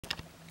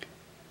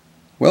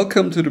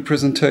Welcome to the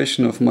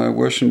presentation of my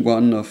version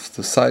 1 of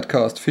the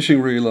sidecast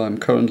fishing reel I'm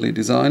currently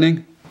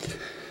designing.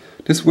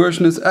 This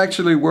version is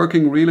actually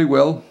working really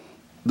well.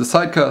 The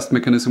sidecast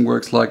mechanism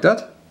works like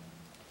that.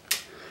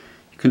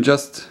 You can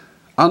just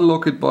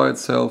unlock it by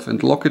itself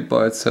and lock it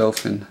by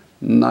itself in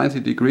 90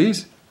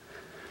 degrees.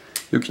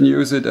 You can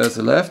use it as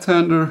a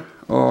left-hander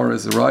or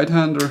as a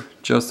right-hander,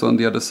 just on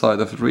the other side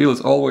of the reel. It's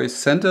always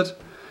centered,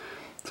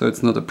 so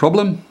it's not a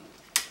problem.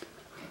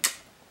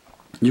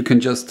 You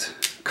can just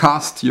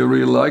cast your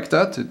reel like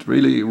that. It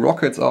really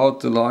rockets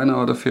out the line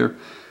out of here.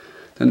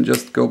 Then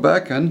just go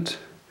back and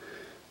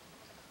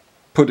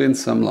put in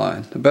some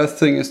line. The best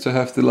thing is to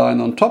have the line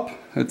on top.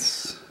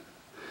 It's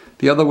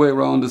the other way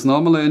around as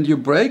normally, and you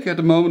break at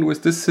the moment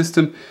with this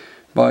system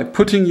by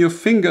putting your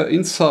finger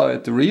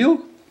inside the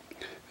reel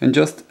and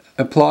just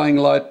applying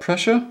light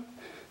pressure.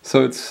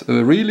 So it's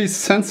a really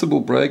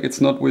sensible break.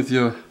 It's not with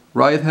your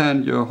right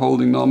hand you're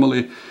holding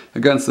normally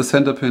against the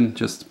center pin,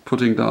 just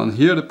putting down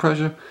here the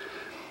pressure.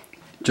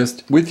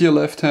 Just with your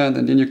left hand,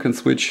 and then you can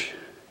switch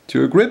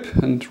to a grip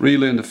and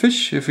reel in the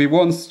fish. If he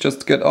wants just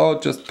to get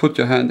out, just put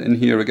your hand in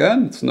here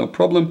again, it's no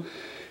problem.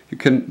 You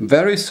can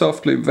very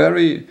softly,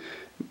 very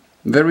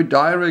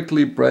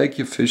directly break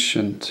your fish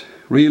and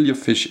reel your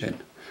fish in.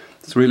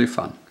 It's really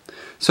fun.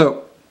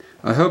 So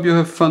I hope you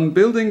have fun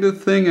building the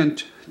thing,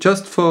 and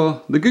just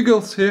for the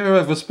giggles here I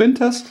have a spin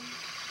test.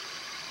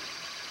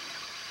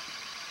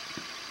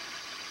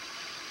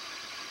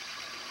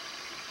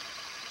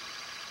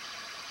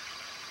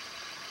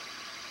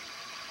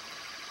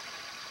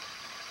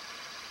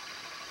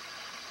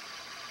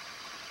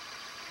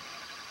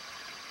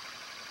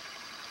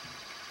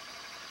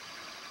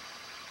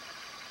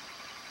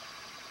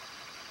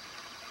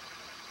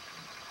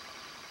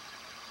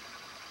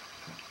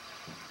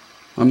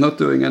 I'm not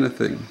doing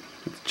anything,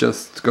 it's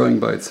just going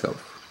by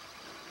itself.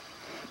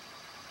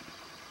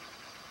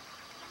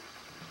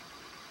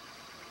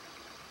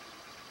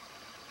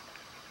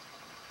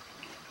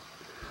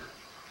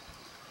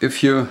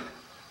 If you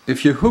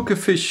hook a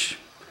fish,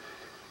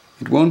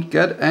 it won't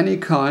get any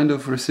kind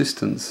of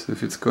resistance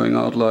if it's going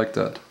out like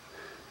that.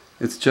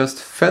 It's just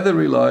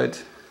feathery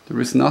light. There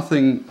is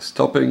nothing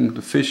stopping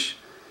the fish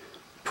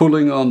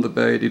pulling on the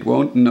bait. It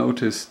won't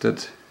notice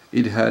that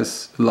it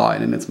has a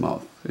line in its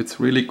mouth. It's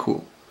really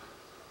cool.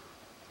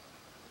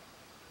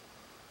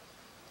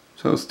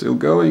 So still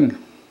going.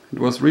 It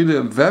was really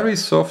a very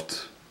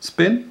soft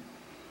spin,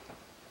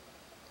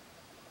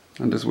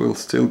 and this will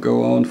still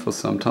go on for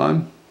some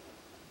time.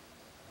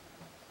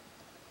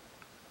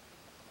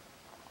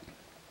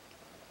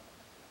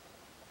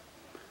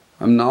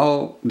 I'm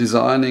now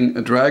designing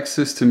a drag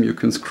system you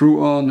can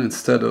screw on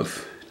instead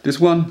of this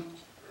one,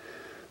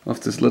 of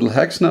this little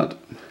hex nut,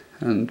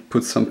 and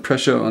put some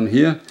pressure on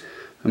here.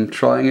 I'm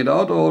trying it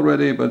out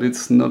already, but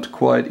it's not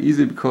quite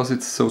easy because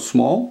it's so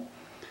small.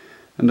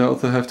 And I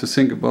also have to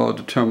think about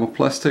the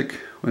thermoplastic.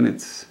 When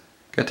it's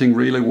getting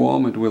really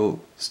warm, it will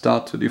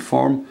start to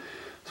deform.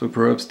 So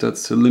perhaps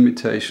that's a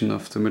limitation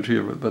of the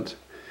material. But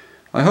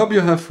I hope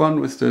you have fun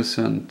with this,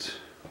 and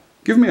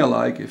give me a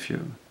like if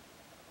you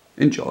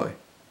enjoy.